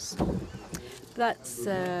course. That's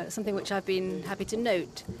something which I've been happy to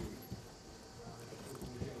note.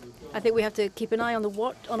 I think we have to keep an eye on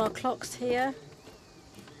on our clocks here.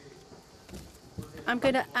 I'm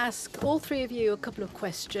going to ask all three of you a couple of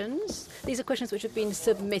questions. These are questions which have been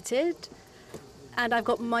submitted, and I've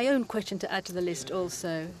got my own question to add to the list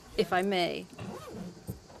also, if I may.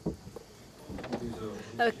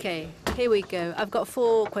 Okay, here we go. I've got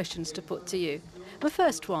 4 questions to put to you. The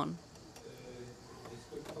first one.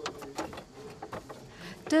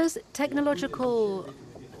 Is technological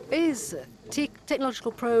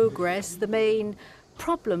progress the main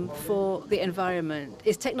problem for the environment?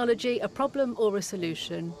 Is technology a problem or a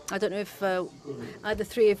solution? I don't know if either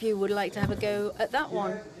 3 of you would like to have a go at that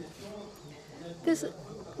one.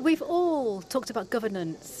 We've all talked about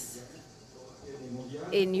governance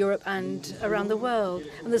in Europe and around the world.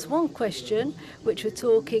 And there's one question which we're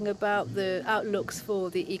talking about the outlooks for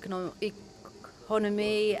the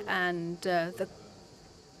economy and the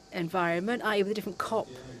environment, i.e. with the different COP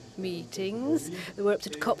meetings. We're up to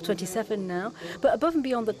COP27 now. But above and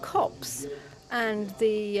beyond the COPs and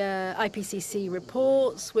the IPCC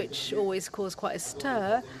reports, which always cause quite a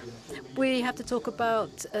stir, we have to talk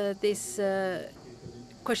about this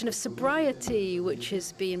question of sobriety, which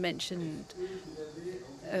has been mentioned,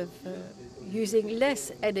 of using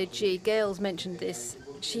less energy. Gayle's mentioned this.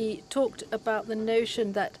 She talked about the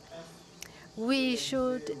notion that we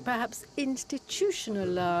should perhaps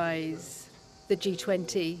institutionalize the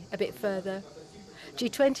G20 a bit further.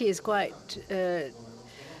 G20 is quite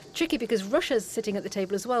tricky because Russia's sitting at the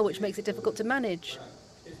table as well, which makes it difficult to manage.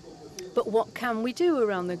 But what can we do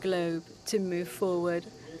around the globe to move forward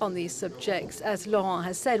on these subjects? As Laurent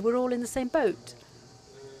has said, we're all in the same boat.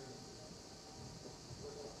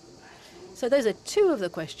 So those are two of the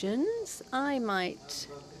questions. I might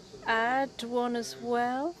add one as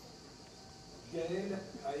well.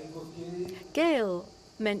 Gayle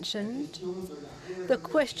mentioned the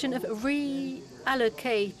question of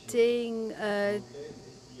reallocating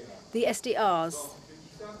the SDRs.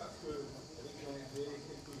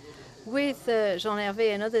 With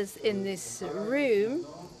Jean-Hervé and others in this room,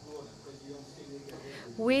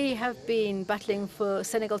 we have been battling for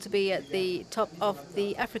Senegal to be at the top of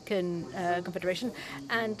the African Confederation,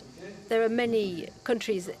 and there are many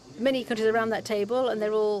countries around that table, and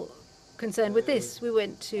they're all concerned with this. We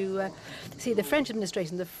went to see the French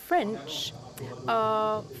administration. The French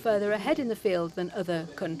are further ahead in the field than other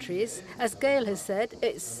countries. As Gayle has said,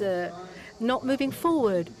 it's not moving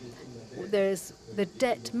forward. There's the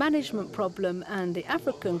debt management problem, and the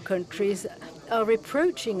African countries are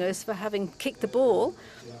reproaching us for having kicked the ball.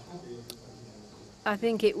 I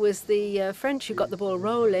think it was the French who got the ball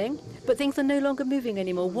rolling, but things are no longer moving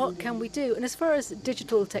anymore. What can we do? And as far as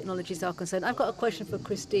digital technologies are concerned, I've got a question for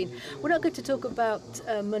Christine. We're not going to talk about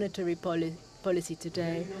monetary policy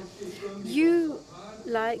today. You,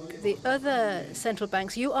 like the other central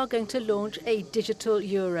banks, you are going to launch a digital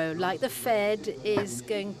euro, like the Fed is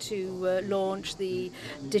going to launch the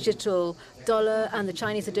digital dollar, and the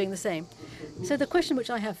Chinese are doing the same. So the question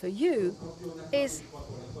which I have for you is,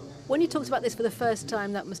 when you talked about this for the first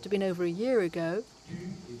time, that must have been over a year ago,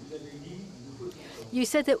 you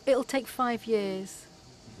said that it'll take 5 years.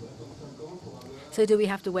 So do we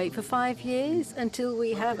have to wait for 5 years until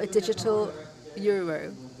we have a digital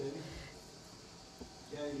euro?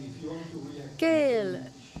 Gayle.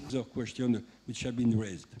 Other question which have been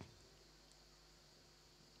raised.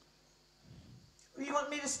 You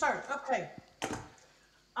want me to start? Okay.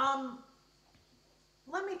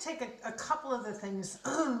 Let me take a couple of the things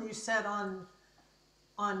you said on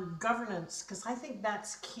governance, because I think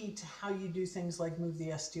that's key to how you do things like move the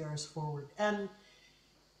SDRs forward. And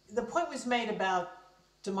the point was made about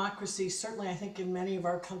democracy. Certainly, I think in many of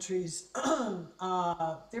our countries, there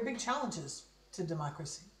are big challenges to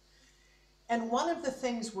democracy. And one of the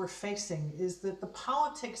things we're facing is that the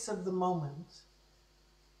politics of the moment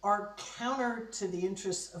are counter to the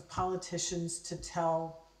interests of politicians to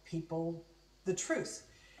tell people the truth.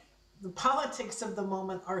 The politics of the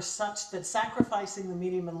moment are such that sacrificing the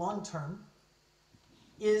medium and long term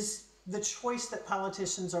is the choice that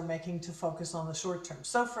politicians are making to focus on the short term.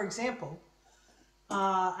 So, for example,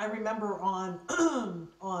 I remember on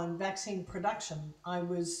vaccine production, I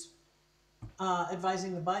was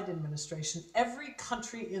advising the Biden administration. Every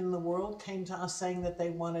country in the world came to us saying that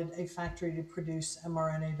they wanted a factory to produce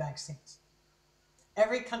mRNA vaccines.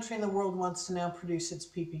 Every country in the world wants to now produce its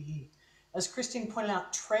PPE. As Christine pointed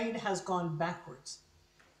out, trade has gone backwards.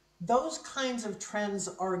 Those kinds of trends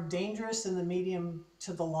are dangerous in the medium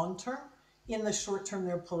to the long term. In the short term,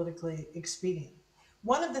 they're politically expedient.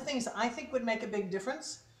 One of the things I think would make a big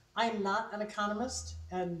difference, I am not an economist,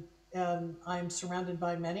 and I'm surrounded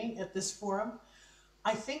by many at this forum.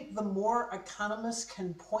 I think the more economists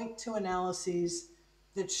can point to analyses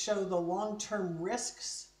that show the long-term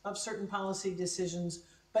risks of certain policy decisions,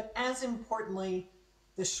 but as importantly,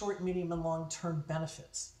 the short, medium, and long-term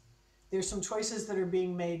benefits. There's some choices that are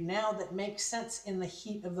being made now that make sense in the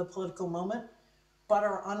heat of the political moment, but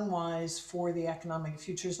are unwise for the economic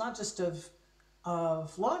futures, not just of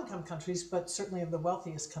low-income countries, but certainly of the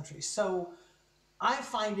wealthiest countries. So I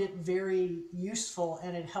find it very useful,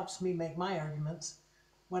 and it helps me make my arguments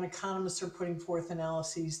when economists are putting forth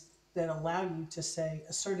analyses that allow you to say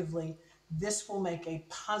assertively, this will make a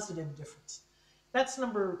positive difference. That's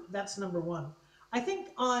number one. I think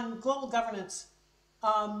on global governance,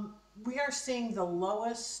 we are seeing the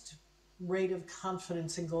lowest rate of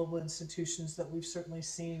confidence in global institutions that we've certainly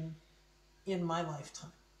seen in my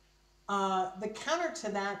lifetime. The counter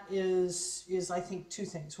to that is I think two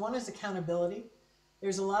things. One is accountability.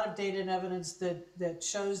 There's a lot of data and evidence that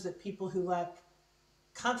shows that people who lack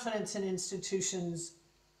confidence in institutions,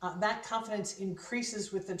 that confidence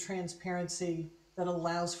increases with the transparency that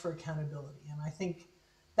allows for accountability. And I think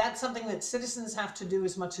that's something that citizens have to do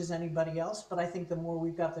as much as anybody else. But I think the more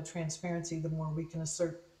we've got the transparency, the more we can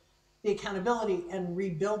assert the accountability and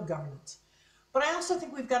rebuild governance. But I also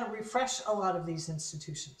think we've got to refresh a lot of these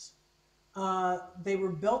institutions. They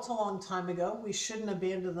were built a long time ago. We shouldn't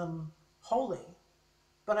abandon them wholly.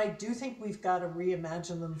 But I do think we've got to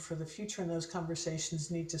reimagine them for the future, and those conversations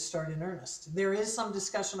need to start in earnest. There is some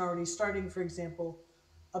discussion already starting, for example,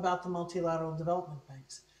 about the multilateral development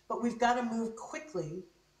banks. But we've got to move quickly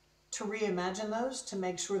to reimagine those, to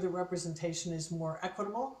make sure the representation is more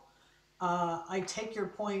equitable. I take your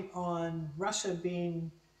point on Russia being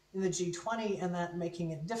in the G20 and that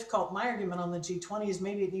making it difficult. My argument on the G20 is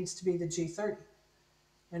maybe it needs to be the G30.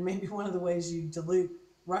 And maybe one of the ways you dilute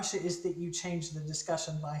Russia is that you change the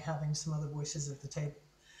discussion by having some other voices at the table.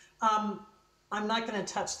 I'm not going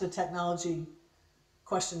to touch the technology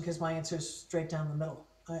question because my answer is straight down the middle.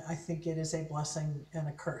 I think it is a blessing and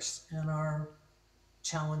a curse. And our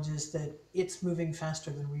challenge is that it's moving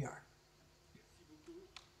faster than we are.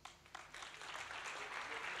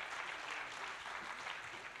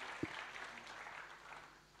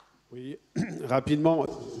 Oui, rapidement.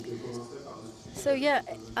 So yeah,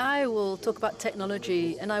 I will talk about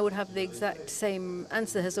technology, and I would have the exact same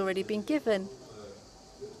answer has already been given.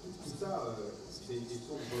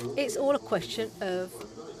 It's all a question of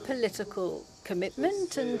political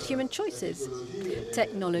commitment and human choices.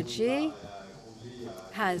 Technology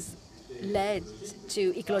has led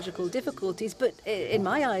to ecological difficulties, but in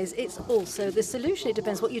my eyes, it's also the solution. It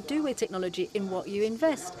depends what you do with technology, in what you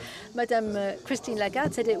invest. Madame Christine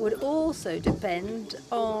Lagarde said it would also depend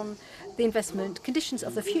on the investment conditions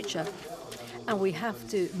of the future. And we have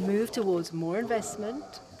to move towards more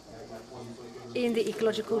investment in the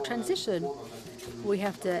ecological transition. We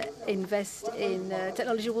have to invest in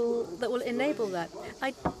technology that will enable that.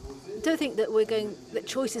 I don't think that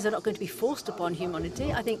choices are not going to be forced upon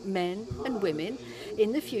humanity. I think men and women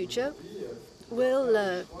in the future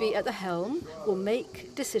will be at the helm, will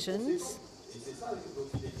make decisions,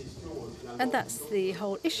 and that's the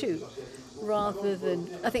whole issue. Rather than,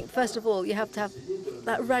 I think, first of all, you have to have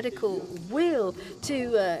that radical will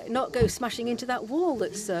to not go smashing into that wall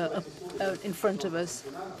that's in front of us.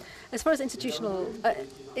 As far as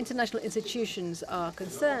international institutions are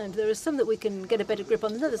concerned, there are some that we can get a better grip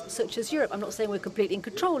on than others, such as Europe. I'm not saying we're completely in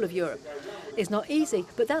control of Europe. It's not easy,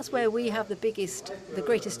 but that's where we have the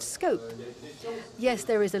greatest scope. Yes,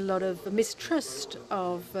 there is a lot of mistrust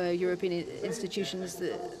of European institutions.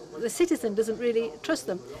 The citizen doesn't really trust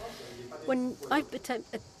them. When I've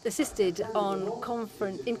assisted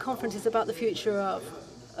in conferences about the future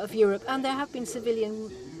of Europe, and there have been civilian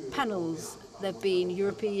panels, there have been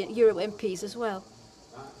Euro MPs as well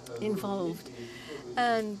involved,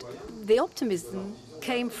 and the optimism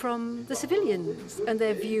came from the civilians and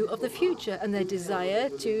their view of the future and their desire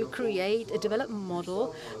to create a development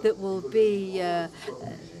model that will be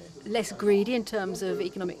less greedy in terms of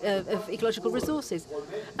ecological resources.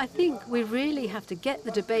 I think we really have to get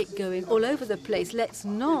the debate going all over the place. Let's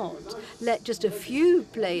not let just a few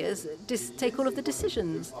players take all of the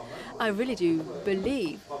decisions. I really do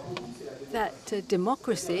believe that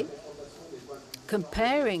democracy,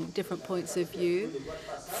 comparing different points of view,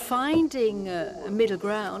 finding a middle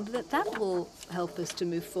ground, that will help us to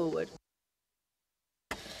move forward.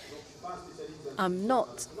 I'm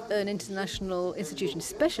not an international institution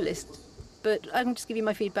specialist, but I can just give you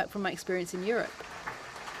my feedback from my experience in Europe.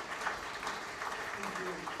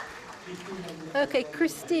 Okay,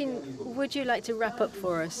 Christine, would you like to wrap up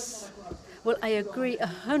for us? Well, I agree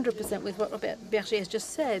 100% with what Berger has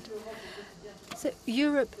just said. So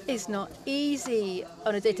Europe is not easy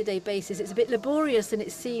on a day-to-day basis. It's a bit laborious, and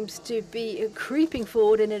it seems to be creeping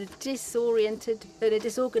forward in a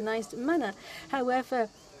disorganized manner. However,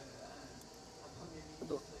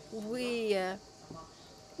 we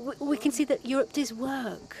can see that Europe does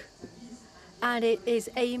work, and it is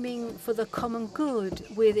aiming for the common good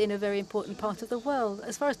within a very important part of the world.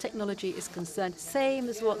 As far as technology is concerned, same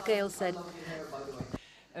as what Gayle said.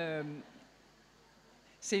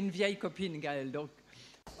 C'est une vieille copine, Gayle, donc.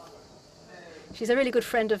 She's a really good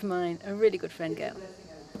friend of mine, a really good friend, Gayle.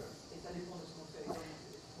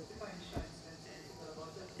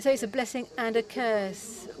 So it's a blessing and a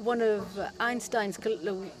curse. One of Einstein's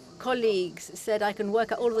colleagues said, I can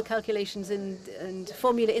work out all of the calculations and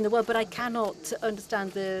formula in the world, but I cannot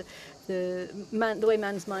understand the way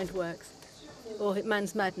man's mind works, or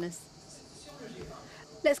man's madness.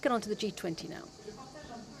 Let's get on to the G20 now.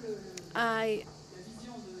 I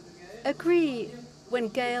agree when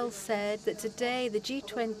Gayle said that today the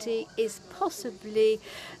G20 is possibly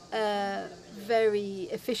very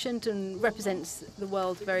efficient and represents the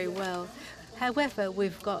world very well. However,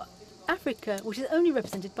 we've got Africa, which is only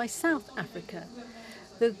represented by South Africa.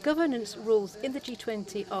 The governance rules in the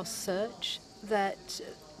G20 are such that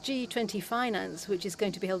G20 finance, which is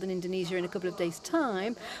going to be held in Indonesia in a couple of days'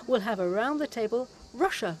 time, will have around the table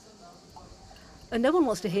Russia. And no one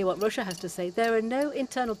wants to hear what Russia has to say. There are no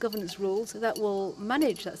internal governance rules that will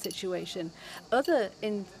manage that situation. Other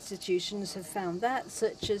institutions have found that,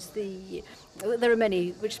 such as there are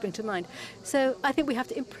many which spring to mind. So I think we have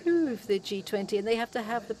to improve the G20, and they have to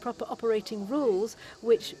have the proper operating rules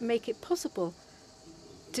which make it possible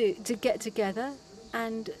to get together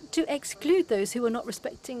and to exclude those who are not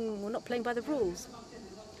respecting or not playing by the rules.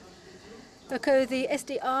 Okay, the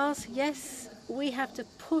SDRs, yes, we have to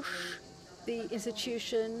push the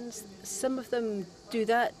institutions. Some of them do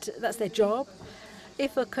that, that's their job.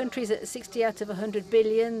 If a country is at 60 out of 100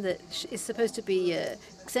 billion that is supposed to be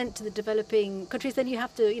sent to the developing countries, then you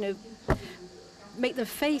have to, make them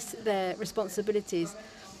face their responsibilities.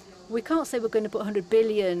 We can't say we're going to put 100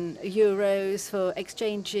 billion euros for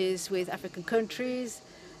exchanges with African countries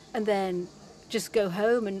and then just go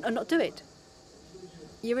home and not do it.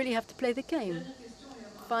 You really have to play the game.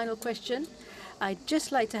 Final question. I'd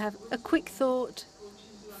just like to have a quick thought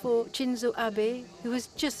for Shinzo Abe, who has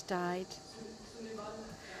just died,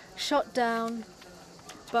 shot down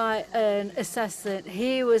by an assassin.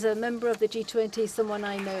 He was a member of the G20, someone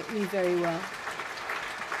I knew very well.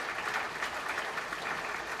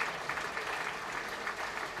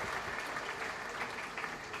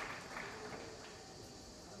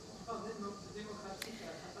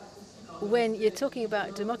 When you're talking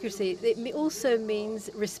about democracy, it also means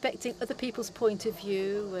respecting other people's point of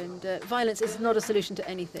view, and violence is not a solution to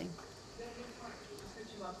anything.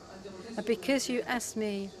 And because you asked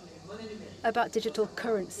me about digital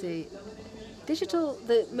currency,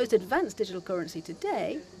 the most advanced digital currency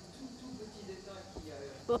today,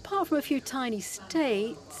 well, apart from a few tiny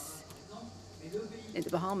states, in the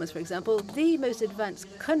Bahamas, for example, the most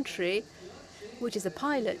advanced country, which is a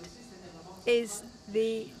pilot, is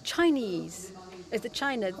the Chinese.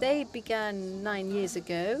 China. They began 9 years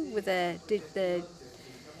ago with their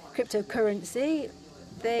cryptocurrency.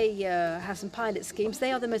 They have some pilot schemes.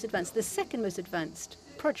 They are the most advanced. The second most advanced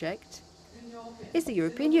project is the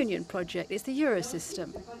European Union project. It's the Euro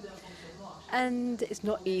system. And it's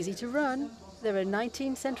not easy to run. There are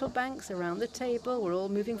 19 central banks around the table. We're all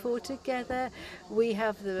moving forward together. We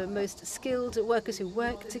have the most skilled workers who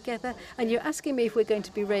work together. And you're asking me if we're going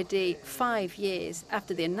to be ready 5 years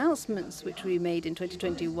after the announcements which we made in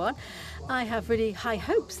 2021. I have really high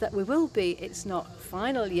hopes that we will be. It's not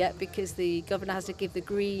final yet because the governor has to give the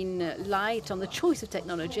green light on the choice of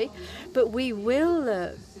technology. But we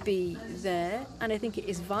will be there. And I think it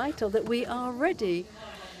is vital that we are ready.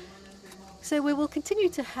 So we will continue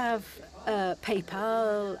to have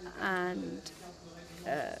PayPal and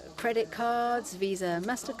credit cards, Visa,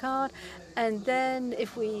 MasterCard, and then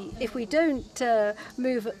if we don't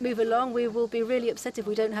move along, we will be really upset if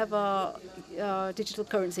we don't have our digital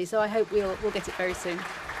currency. So I hope we'll get it very soon.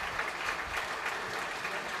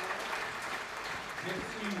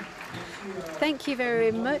 Thank you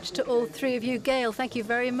very much to all three of you. Gayle, thank you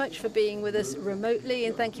very much for being with us remotely,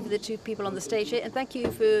 and thank you for the two people on the stage here, and thank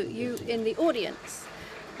you for you in the audience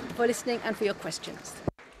for listening and for your questions.